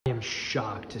am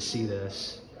shocked to see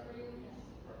this.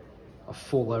 A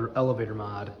full elevator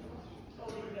mod.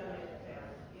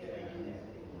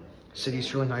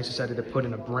 City's Really Nice decided to put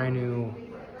in a brand new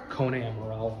Kone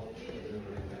Emerald.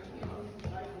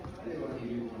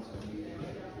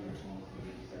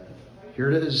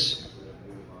 Here it is.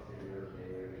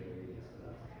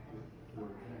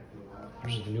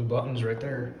 There's the new buttons right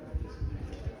there.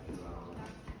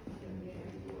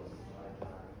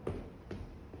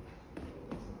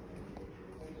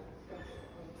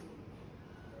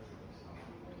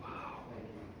 Wow.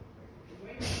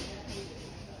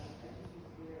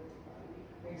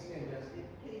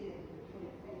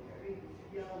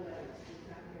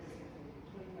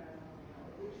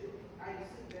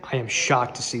 I am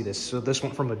shocked to see this. So this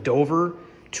went from a Dover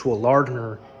to a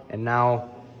Lardner and now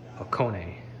a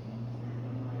Kone.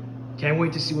 Can't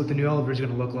wait to see what the new elevator is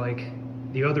going to look like.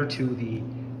 The other two, the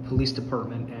police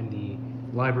department and the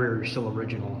library, are still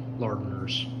original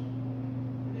Lardners.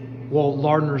 Well,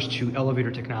 Lardners to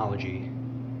elevator technology.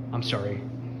 I'm sorry.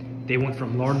 They went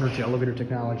from Lardner to elevator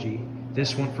technology.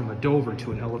 This went from a Dover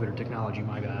to an elevator technology.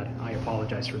 My bad. I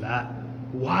apologize for that.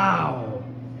 Wow.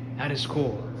 That is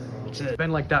cool. It's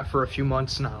been like that for a few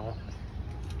months now.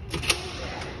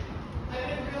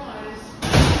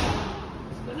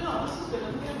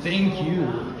 Thank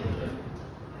you.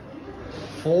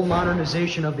 Full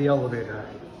modernization of the elevator.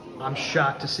 I'm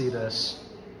shocked to see this.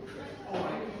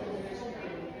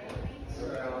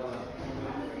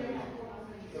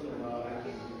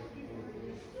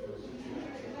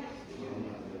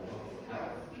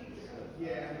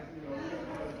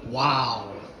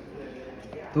 Wow.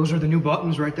 Those are the new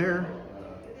buttons right there.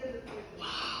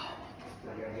 Wow.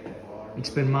 It's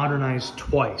been modernized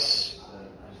twice.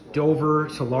 Dover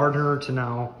to Lardner to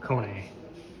now Kone.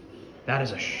 That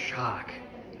is a shock.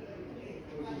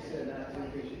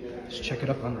 Let's check it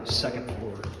up on the second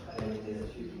floor.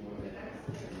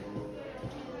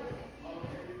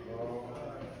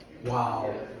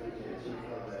 Wow.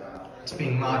 It's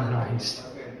being modernized.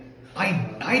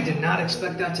 I did not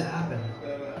expect that to happen.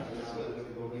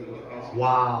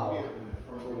 Wow.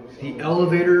 The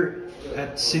elevator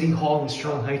at City Hall in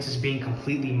Sterling Heights is being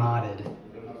completely modded.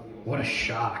 What a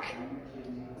shock.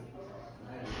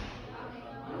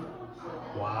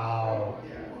 Wow.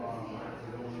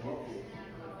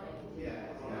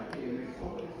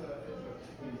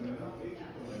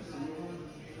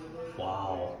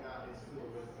 Wow.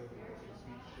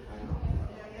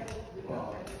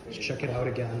 Let's check it out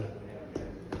again.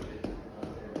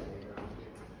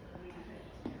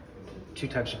 Two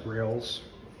types of rails.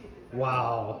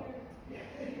 Wow.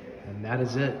 And that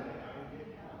is it.